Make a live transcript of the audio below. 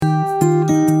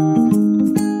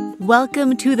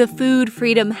Welcome to the Food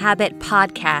Freedom Habit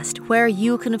Podcast, where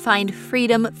you can find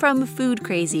freedom from food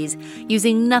crazies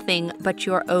using nothing but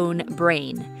your own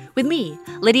brain. With me,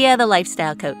 Lydia, the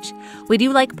Lifestyle Coach. We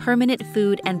do like permanent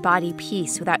food and body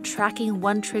peace without tracking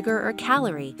one trigger or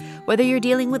calorie. Whether you're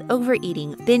dealing with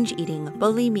overeating, binge eating,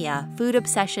 bulimia, food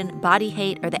obsession, body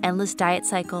hate, or the endless diet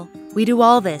cycle, we do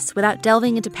all this without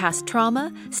delving into past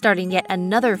trauma, starting yet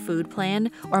another food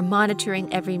plan, or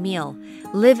monitoring every meal.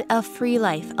 Live a free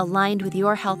life aligned with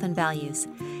your health and values.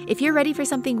 If you're ready for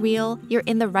something real, you're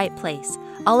in the right place.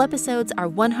 All episodes are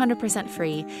 100%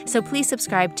 free, so please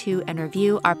subscribe to and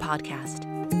review our podcast.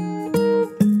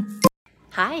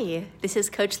 Hi, this is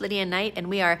Coach Lydia Knight, and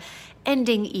we are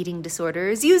ending eating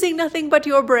disorders using nothing but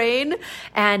your brain.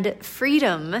 And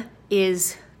freedom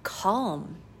is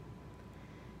calm.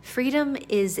 Freedom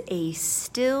is a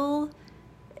still,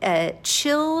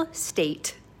 chill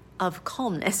state of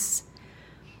calmness.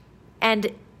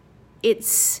 And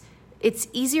it's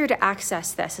easier to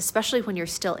access this, especially when you're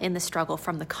still in the struggle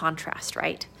from the contrast,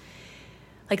 right?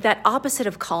 Like that opposite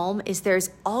of calm is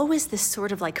there's always this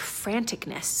sort of like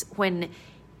franticness when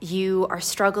you are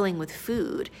struggling with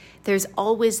food. There's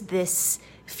always this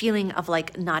feeling of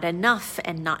like not enough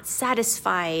and not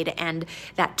satisfied, and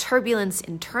that turbulence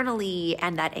internally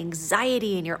and that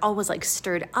anxiety, and you're always like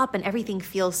stirred up and everything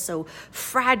feels so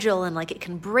fragile and like it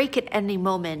can break at any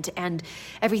moment, and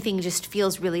everything just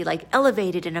feels really like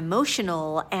elevated and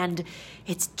emotional, and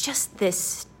it's just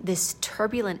this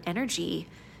turbulent energy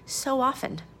so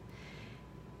often.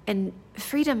 And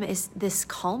freedom is this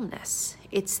calmness.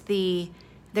 It's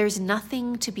there's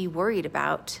nothing to be worried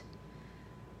about.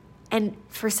 And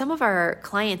for some of our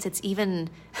clients, it's even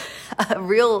a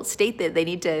real state that they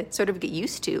need to sort of get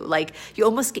used to. Like you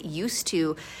almost get used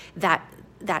to that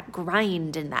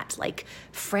grind and that like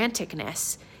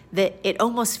franticness, that it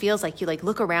almost feels like you like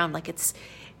look around like it's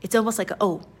almost like,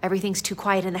 oh, everything's too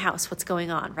quiet in the house. What's going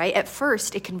on, right? At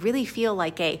first, it can really feel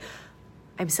like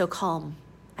I'm so calm.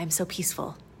 I'm so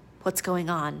peaceful. What's going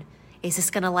on? Is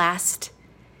this going to last?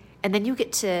 And then you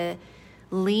get to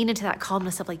lean into that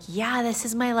calmness of like, yeah, this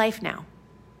is my life now.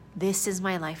 This is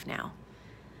my life now.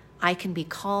 I can be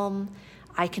calm.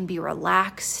 I can be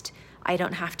relaxed. I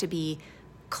don't have to be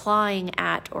clawing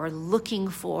at or looking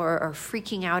for or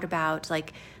freaking out about.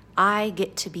 Like, I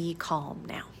get to be calm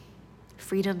now.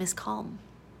 Freedom is calm.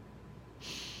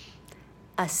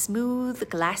 A smooth,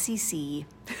 glassy sea.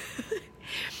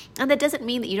 And that doesn't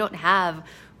mean that you don't have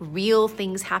real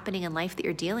things happening in life that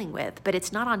you're dealing with, but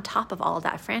it's not on top of all of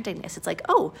that franticness. It's like,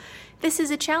 oh, this is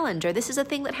a challenge, or this is a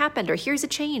thing that happened, or here's a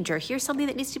change, or here's something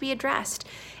that needs to be addressed.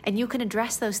 And you can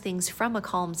address those things from a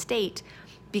calm state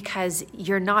because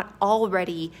you're not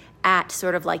already at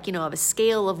sort of like, of a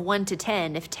scale of 1 to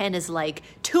 10. If 10 is like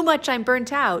too much, I'm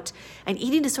burnt out, and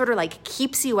eating disorder like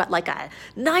keeps you at like a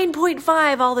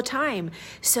 9.5 all the time.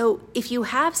 So if you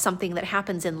have something that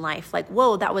happens in life, like,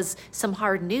 whoa, that was some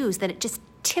hard news, then it just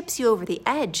tips you over the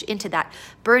edge into that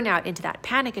burnout, into that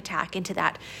panic attack, into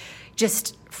that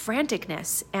just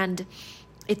franticness. And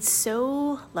it's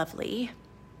so lovely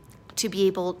to be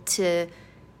able to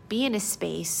be in a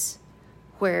space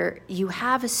where you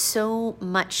have so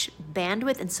much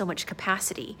bandwidth and so much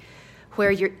capacity,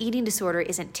 where your eating disorder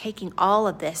isn't taking all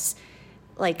of this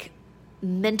like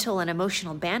mental and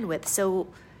emotional bandwidth. So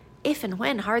if and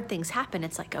when hard things happen,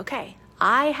 it's like, okay,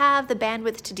 I have the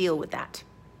bandwidth to deal with that.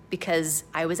 Because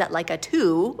I was at like a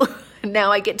 2, now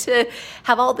I get to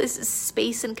have all this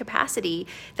space and capacity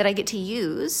that I get to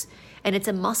use. And it's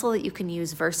a muscle that you can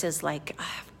use versus like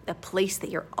a place that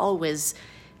you're always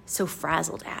so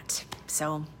frazzled at.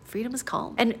 So freedom is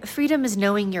calm. And freedom is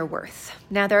knowing your worth.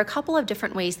 Now, there are a couple of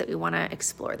different ways that we want to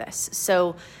explore this.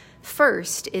 So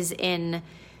first is in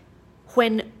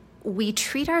when we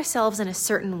treat ourselves in a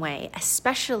certain way,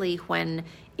 especially when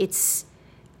it's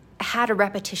had a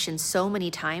repetition so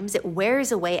many times, it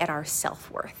wears away at our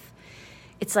self-worth.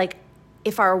 It's like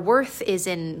if our worth is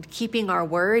in keeping our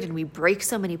word and we break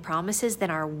so many promises,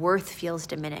 then our worth feels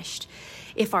diminished.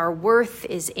 If our worth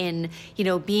is in,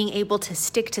 being able to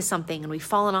stick to something and we've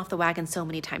fallen off the wagon so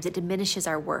many times, it diminishes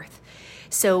our worth.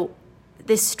 So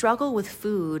this struggle with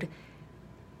food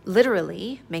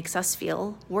literally makes us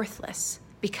feel worthless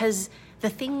because the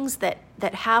things that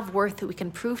have worth that we can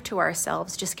prove to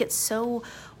ourselves just get so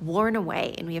worn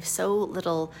away, and we have so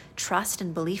little trust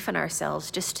and belief in ourselves,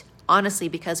 just honestly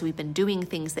because we've been doing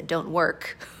things that don't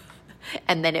work.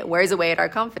 And then it wears away at our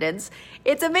confidence.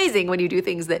 It's amazing when you do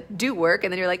things that do work,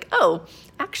 and then you're like, oh,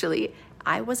 actually,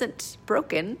 I wasn't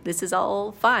broken. This is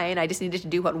all fine. I just needed to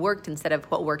do what worked instead of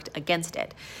what worked against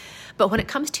it. But when it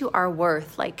comes to our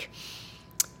worth, like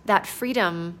that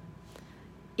freedom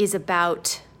is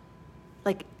about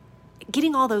like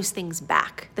getting all those things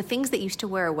back, the things that used to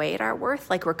wear away at our worth,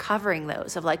 like recovering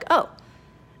those of like, oh,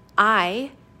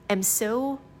 I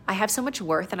have so much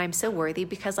worth and I'm so worthy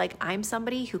because like I'm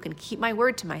somebody who can keep my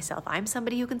word to myself. I'm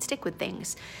somebody who can stick with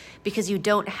things, because you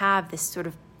don't have this sort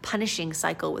of punishing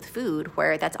cycle with food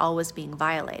where that's always being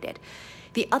violated.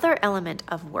 The other element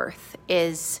of worth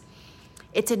is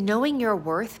it's a knowing your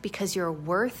worth, because your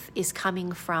worth is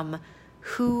coming from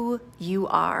who you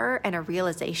are and a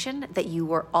realization that you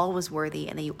were always worthy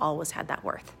and that you always had that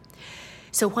worth.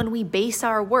 So when we base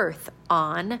our worth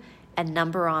on a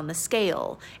number on the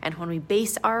scale, and when we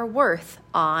base our worth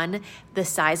on the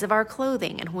size of our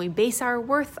clothing, and when we base our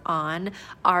worth on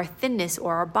our thinness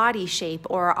or our body shape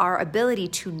or our ability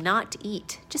to not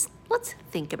eat, just let's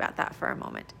think about that for a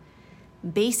moment.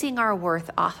 Basing our worth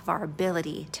off of our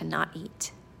ability to not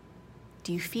eat.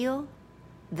 Do you feel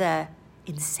the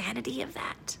insanity of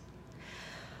that?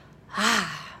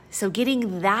 So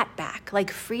getting that back,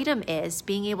 like freedom is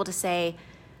being able to say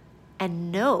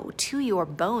and know to your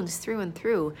bones through and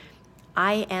through,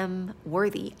 I am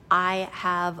worthy. I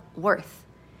have worth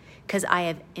because I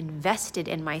have invested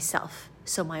in myself.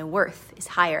 So my worth is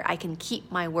higher. I can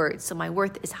keep my word. So my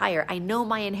worth is higher. I know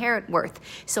my inherent worth.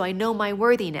 So I know my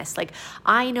worthiness. Like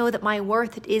I know that my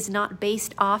worth is not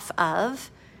based off of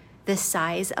the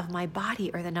size of my body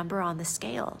or the number on the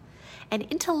scale. And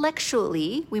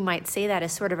intellectually, we might say that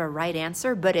is sort of a right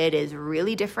answer, but it is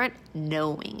really different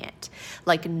knowing it.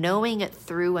 Like knowing it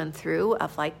through and through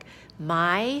of like,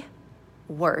 my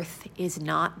worth is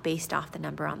not based off the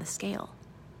number on the scale.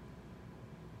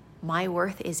 My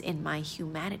worth is in my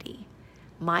humanity.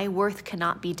 My worth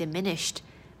cannot be diminished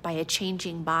by a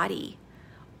changing body.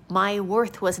 My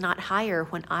worth was not higher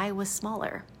when I was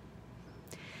smaller.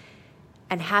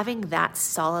 And having that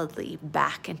solidly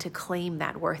back and to claim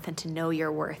that worth and to know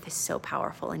your worth is so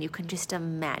powerful. And you can just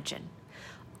imagine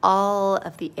all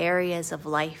of the areas of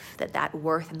life that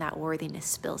worth and that worthiness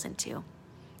spills into.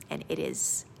 And it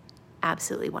is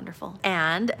absolutely wonderful.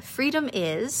 And freedom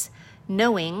is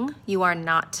knowing you are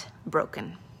not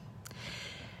broken.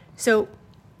 So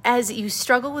as you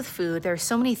struggle with food, there are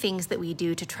so many things that we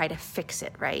do to try to fix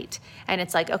it, right? And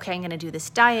it's like, okay, I'm going to do this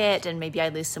diet and maybe I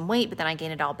lose some weight, but then I gain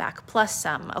it all back plus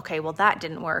some. Okay, well, that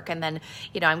didn't work. And then,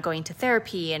 I'm going to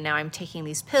therapy and now I'm taking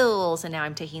these pills and now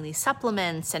I'm taking these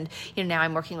supplements and, now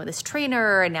I'm working with this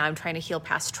trainer and now I'm trying to heal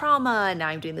past trauma and now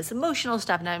I'm doing this emotional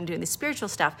stuff and now I'm doing this spiritual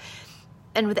stuff.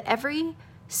 And with every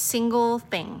single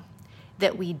thing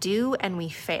that we do and we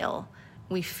fail,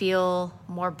 we feel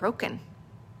more broken.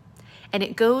 And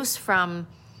it goes from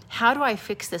how do I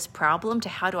fix this problem to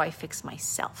how do I fix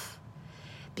myself?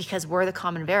 Because we're the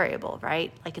common variable,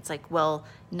 right? Like it's like, well,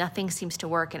 nothing seems to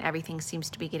work and everything seems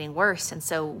to be getting worse. And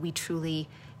so we truly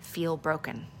feel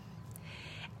broken.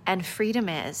 And freedom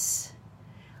is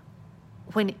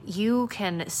when you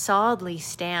can solidly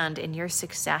stand in your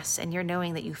success and you're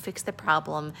knowing that you fixed the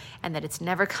problem and that it's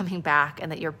never coming back and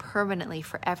that you're permanently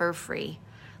forever free.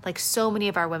 Like so many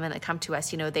of our women that come to us,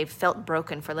 they've felt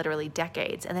broken for literally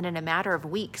decades. And then in a matter of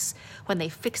weeks, when they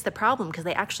fix the problem, because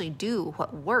they actually do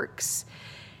what works,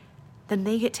 then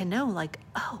they get to know like,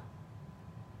 oh,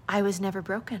 I was never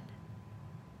broken.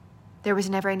 There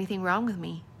was never anything wrong with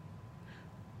me.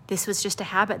 This was just a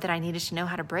habit that I needed to know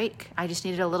how to break. I just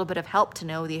needed a little bit of help to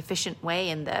know the efficient way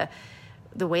and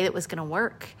the way that was going to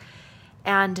work.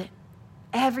 And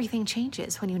everything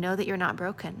changes when you know that you're not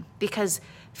broken, because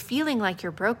feeling like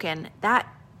you're broken, that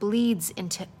bleeds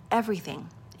into everything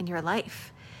in your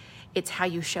life. It's how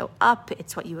you show up.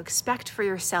 It's what you expect for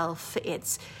yourself.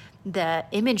 It's the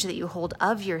image that you hold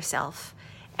of yourself.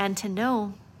 And to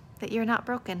know that you're not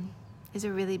broken is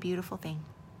a really beautiful thing.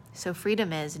 So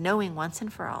freedom is knowing once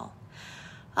and for all,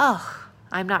 oh,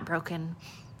 I'm not broken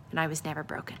and I was never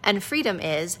broken. And freedom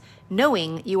is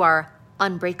knowing you are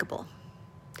unbreakable.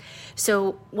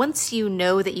 So once you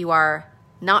know that you are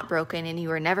not broken and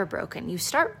you are never broken, you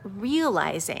start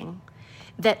realizing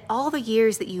that all the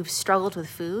years that you've struggled with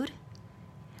food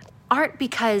aren't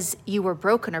because you were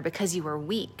broken or because you were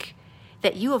weak,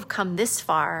 that you have come this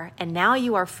far and now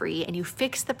you are free and you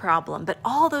fixed the problem. But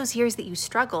all those years that you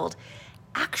struggled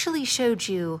actually showed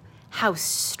you how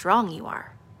strong you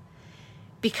are,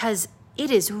 because it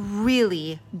is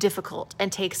really difficult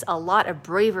and takes a lot of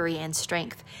bravery and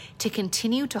strength to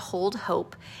continue to hold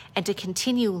hope and to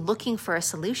continue looking for a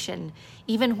solution,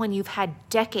 even when you've had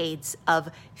decades of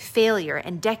failure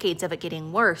and decades of it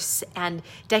getting worse and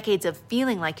decades of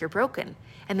feeling like you're broken.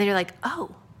 And then you're like,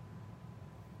 oh,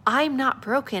 I'm not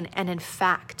broken. And in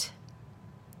fact,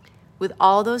 with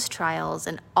all those trials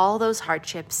and all those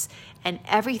hardships and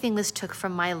everything this took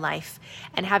from my life,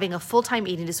 and having a full-time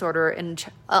eating disorder and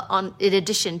in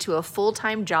addition to a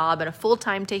full-time job and a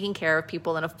full-time taking care of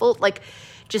people and a full, like,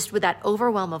 just with that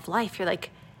overwhelm of life, you're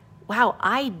like, wow,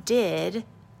 I did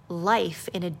life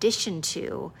in addition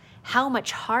to how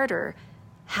much harder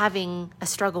having a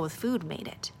struggle with food made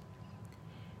it.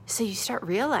 So you start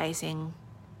realizing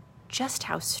just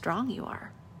how strong you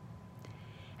are.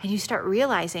 And you start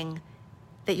realizing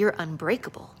that you're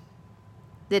unbreakable.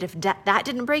 That if that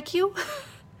didn't break you,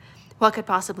 what could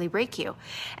possibly break you?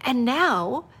 And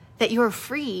now that you're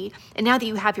free, and now that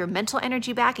you have your mental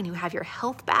energy back, and you have your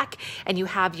health back, and you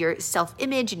have your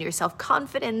self-image and your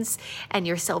self-confidence and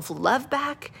your self-love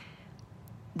back,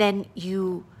 then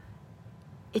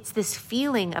it's this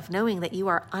feeling of knowing that you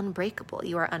are unbreakable.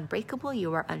 You are unbreakable,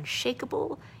 you are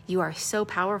unshakable, you are so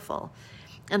powerful.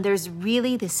 And there's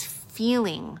really this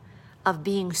feeling of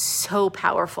being so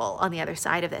powerful on the other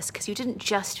side of this, because you didn't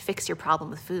just fix your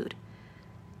problem with food.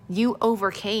 You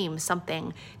overcame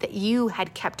something that you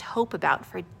had kept hope about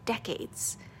for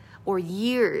decades or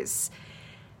years.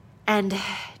 And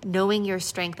knowing your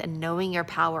strength and knowing your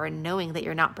power and knowing that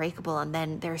you're not breakable, and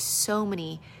then there's so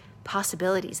many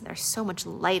possibilities and there's so much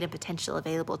light and potential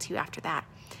available to you after that.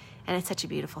 And it's such a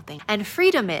beautiful thing. And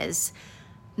freedom is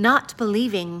not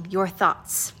believing your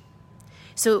thoughts.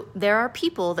 So there are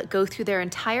people that go through their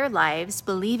entire lives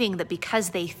believing that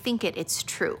because they think it, it's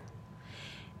true.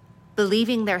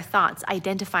 Believing their thoughts,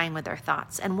 identifying with their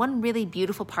thoughts. And one really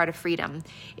beautiful part of freedom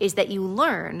is that you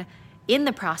learn in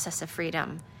the process of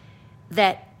freedom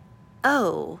that,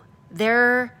 oh,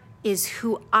 there is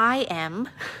who I am.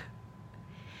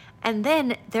 And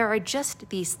then there are just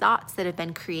these thoughts that have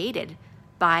been created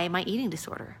by my eating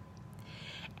disorder.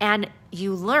 And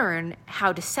you learn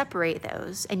how to separate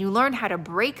those, and you learn how to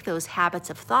break those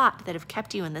habits of thought that have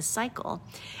kept you in this cycle.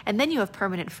 And then you have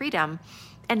permanent freedom.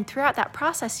 And throughout that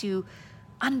process, you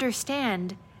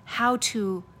understand how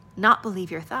to not believe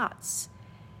your thoughts.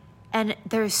 And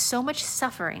there's so much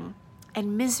suffering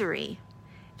and misery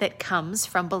that comes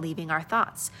from believing our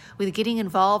thoughts, with getting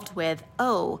involved with,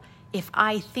 oh, if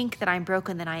I think that I'm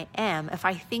broken, then I am. If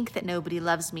I think that nobody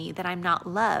loves me, then I'm not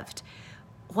loved.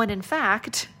 When in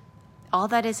fact, all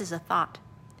that is a thought.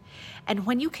 And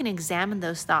when you can examine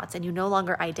those thoughts and you no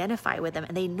longer identify with them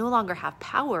and they no longer have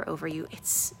power over you,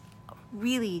 it's a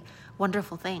really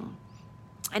wonderful thing.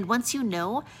 And once you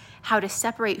know how to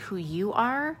separate who you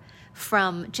are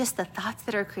from just the thoughts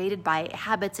that are created by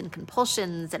habits and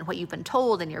compulsions and what you've been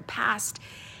told in your past,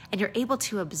 and you're able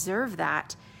to observe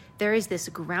that, there is this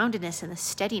groundedness and this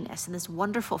steadiness and this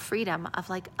wonderful freedom of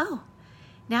like, oh,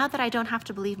 now that I don't have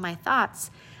to believe my thoughts,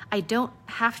 I don't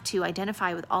have to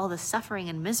identify with all the suffering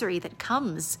and misery that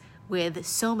comes with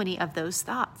so many of those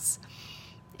thoughts.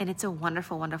 And it's a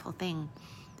wonderful, wonderful thing.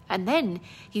 And then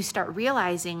you start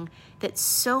realizing that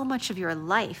so much of your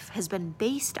life has been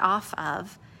based off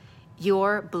of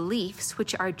your beliefs,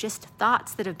 which are just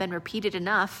thoughts that have been repeated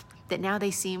enough that now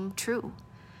they seem true.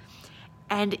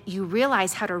 And you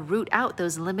realize how to root out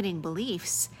those limiting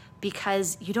beliefs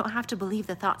because you don't have to believe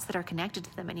the thoughts that are connected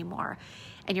to them anymore.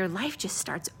 And your life just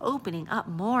starts opening up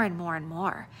more and more and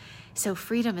more. So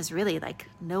freedom is really like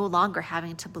no longer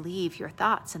having to believe your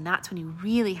thoughts. And that's when you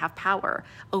really have power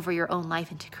over your own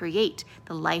life and to create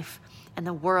the life and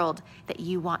the world that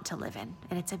you want to live in.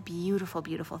 And it's a beautiful,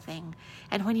 beautiful thing.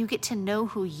 And when you get to know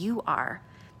who you are,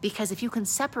 because if you can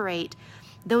separate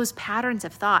those patterns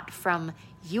of thought from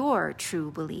your true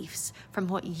beliefs, from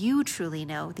what you truly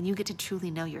know, then you get to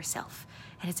truly know yourself.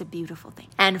 And it's a beautiful thing.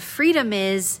 And freedom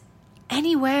is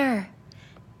anywhere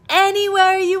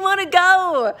you want to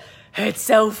go. It's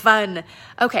so fun.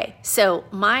 Okay, so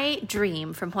my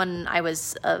dream from when I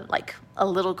was like a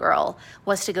little girl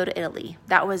was to go to Italy.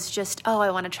 That was just, oh,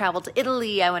 I want to travel to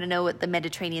Italy. I want to know what the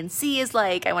Mediterranean Sea is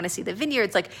like. I want to see the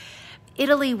vineyards. Like,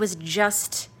 Italy was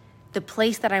just the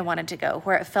place that I wanted to go,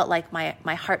 where it felt like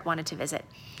my heart wanted to visit.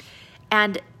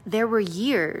 And there were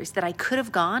years that I could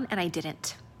have gone and I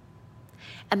didn't.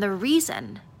 And the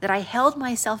reason that I held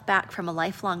myself back from a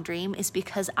lifelong dream is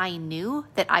because I knew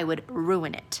that I would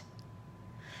ruin it.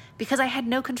 Because I had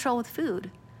no control with food.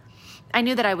 I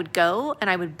knew that I would go and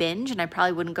I would binge and I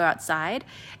probably wouldn't go outside.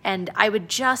 And I would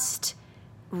just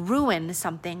ruin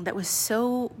something that was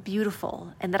so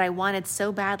beautiful and that I wanted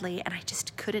so badly, and I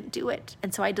just couldn't do it.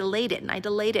 And so I delayed it and I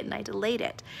delayed it and I delayed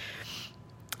it.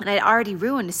 And I'd already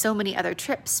ruined so many other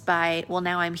trips by, well,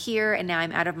 now I'm here and now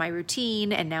I'm out of my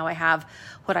routine and now I have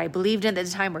what I believed in at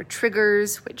the time were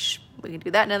triggers, which we can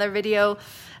do that in another video.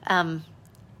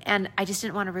 And I just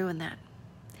didn't want to ruin that.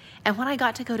 And when I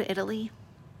got to go to Italy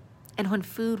and when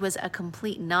food was a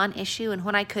complete non-issue, and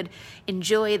when I could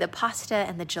enjoy the pasta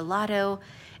and the gelato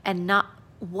and not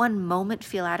one moment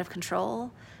feel out of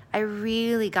control, I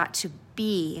really got to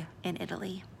be in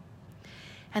Italy.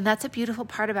 And that's a beautiful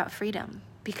part about freedom,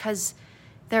 because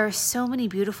there are so many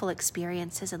beautiful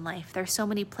experiences in life. There are so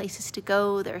many places to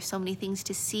go. There are so many things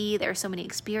to see. There are so many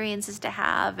experiences to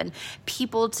have and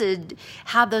people to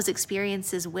have those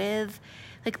experiences with.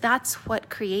 Like, that's what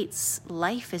creates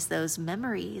life, is those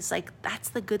memories. Like, that's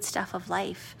the good stuff of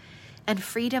life. And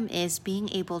freedom is being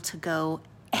able to go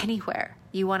anywhere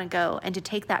you want to go and to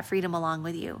take that freedom along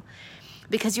with you.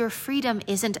 Because your freedom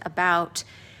isn't about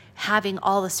having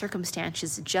all the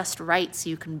circumstances just right so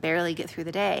you can barely get through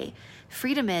the day.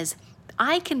 Freedom is,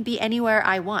 I can be anywhere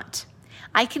I want.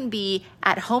 I can be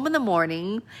at home in the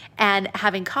morning and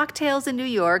having cocktails in New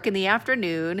York in the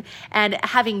afternoon and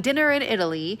having dinner in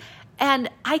Italy,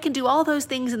 and I can do all those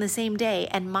things in the same day,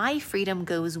 and my freedom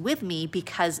goes with me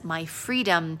because my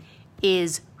freedom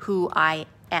is who I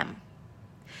am.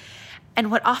 And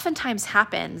what oftentimes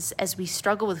happens as we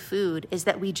struggle with food is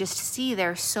that we just see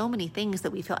there are so many things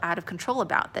that we feel out of control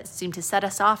about that seem to set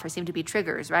us off or seem to be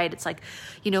triggers, right? It's like,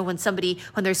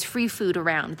 when there's free food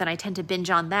around, then I tend to binge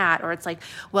on that. Or it's like,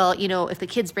 well, if the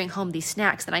kids bring home these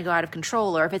snacks, then I go out of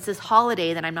control. Or if it's this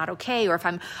holiday, then I'm not okay. Or if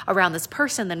I'm around this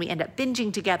person, then we end up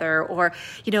binging together. Or,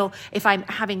 if I'm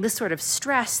having this sort of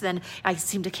stress, then I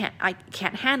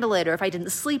can't handle it. Or if I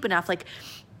didn't sleep enough,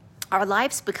 our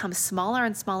lives become smaller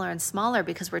and smaller and smaller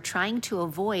because we're trying to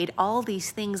avoid all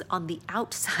these things on the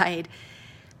outside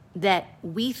that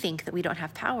we think that we don't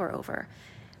have power over.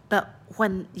 But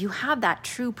when you have that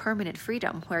true permanent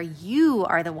freedom where you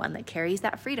are the one that carries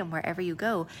that freedom wherever you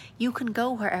go, you can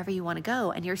go wherever you want to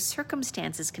go, and your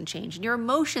circumstances can change and your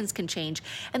emotions can change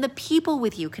and the people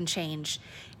with you can change,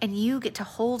 and you get to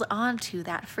hold on to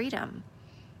that freedom,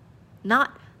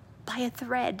 not by a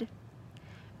thread,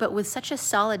 but with such a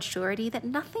solid surety that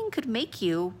nothing could make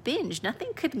you binge,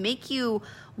 nothing could make you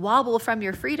wobble from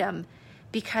your freedom,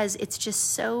 because it's just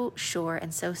so sure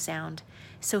and so sound.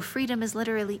 So freedom is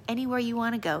literally anywhere you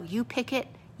want to go. You pick it,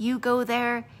 you go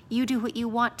there, you do what you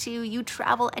want to, you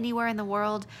travel anywhere in the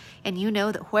world, and you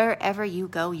know that wherever you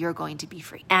go, you're going to be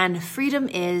free. And freedom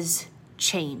is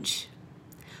change.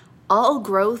 All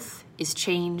growth is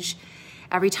change.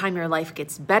 Every time your life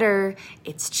gets better,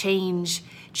 it's change.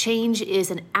 Change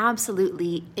is an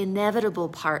absolutely inevitable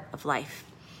part of life.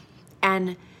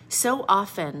 And so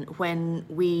often when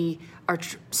we are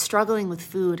struggling with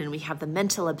food and we have the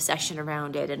mental obsession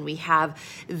around it, and we have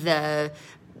the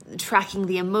tracking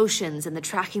the emotions and the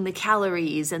tracking the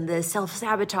calories and the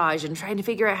self-sabotage and trying to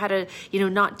figure out how to,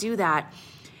 not do that,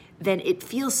 then it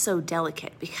feels so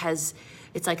delicate, because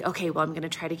it's like, okay, well, I'm going to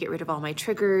try to get rid of all my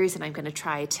triggers, and I'm going to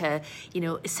try to,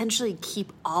 essentially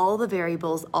keep all the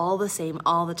variables all the same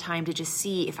all the time to just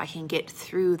see if I can get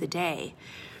through the day.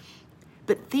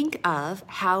 But think of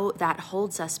how that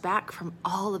holds us back from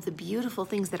all of the beautiful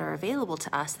things that are available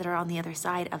to us that are on the other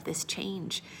side of this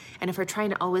change. And if we're trying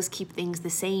to always keep things the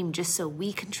same just so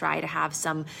we can try to have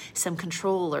some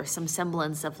control or some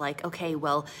semblance of like, okay,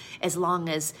 well, as long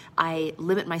as I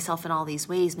limit myself in all these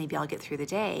ways, maybe I'll get through the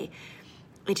day.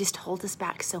 It just holds us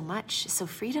back so much. So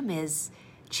freedom is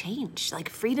change. Like,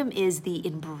 freedom is the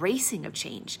embracing of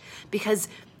change, because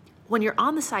when you're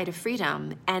on the side of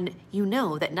freedom and you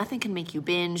know that nothing can make you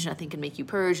binge, nothing can make you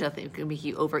purge, nothing can make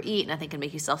you overeat, nothing can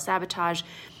make you self-sabotage,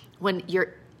 when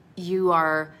you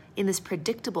are in this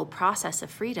predictable process of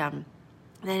freedom,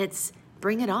 then it's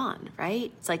bring it on,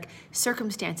 right? It's like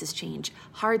circumstances change,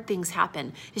 hard things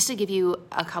happen. Just to give you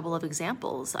a couple of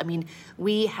examples, I mean,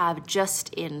 we have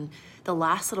just in the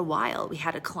last little while, we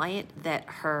had a client that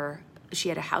she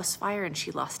had a house fire and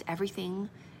she lost everything,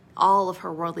 all of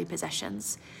her worldly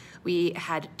possessions. We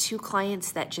had 2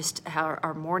 clients that just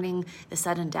are mourning the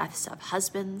sudden deaths of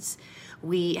husbands.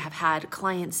 We have had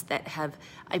clients that have,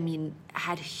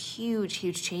 had huge,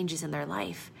 huge changes in their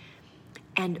life.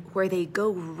 And where they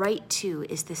go right to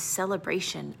is this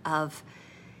celebration of,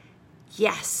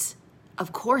 yes,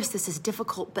 of course this is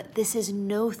difficult, but this is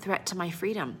no threat to my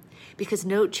freedom, because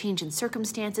no change in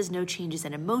circumstances, no changes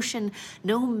in emotion,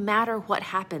 no matter what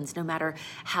happens, no matter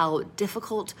how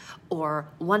difficult or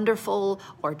wonderful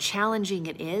or challenging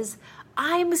it is,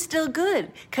 I'm still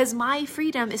good, because my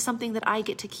freedom is something that I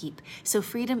get to keep. So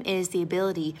freedom is the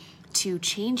ability to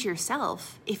change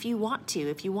yourself if you want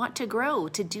to grow,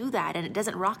 to do that, and it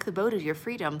doesn't rock the boat of your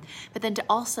freedom, but then to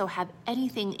also have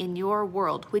anything in your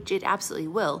world, which it absolutely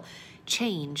will,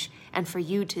 change, and for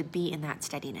you to be in that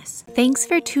steadiness. Thanks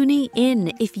for tuning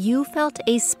in. If you felt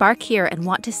a spark here and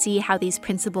want to see how these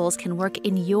principles can work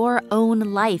in your own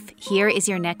life, here is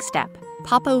your next step.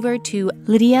 pop over to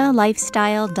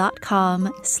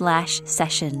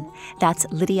lydialifestyle.com/session. That's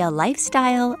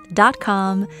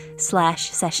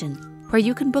lydialifestyle.com/session, where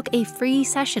you can book a free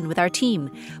session with our team.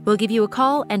 We'll give you a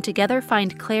call and together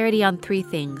find clarity on 3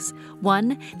 things.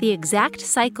 1, the exact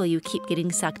cycle you keep getting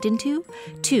sucked into.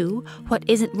 2, what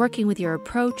isn't working with your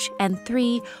approach. And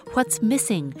 3, what's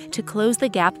missing to close the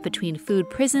gap between food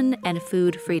prison and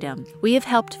food freedom. We have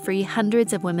helped free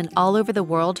hundreds of women all over the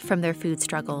world from their food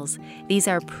struggles. These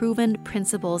are proven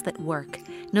principles that work,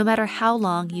 no matter how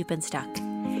long you've been stuck.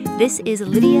 This is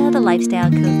Lydia, the Lifestyle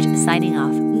Coach, signing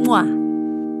off. Mwah!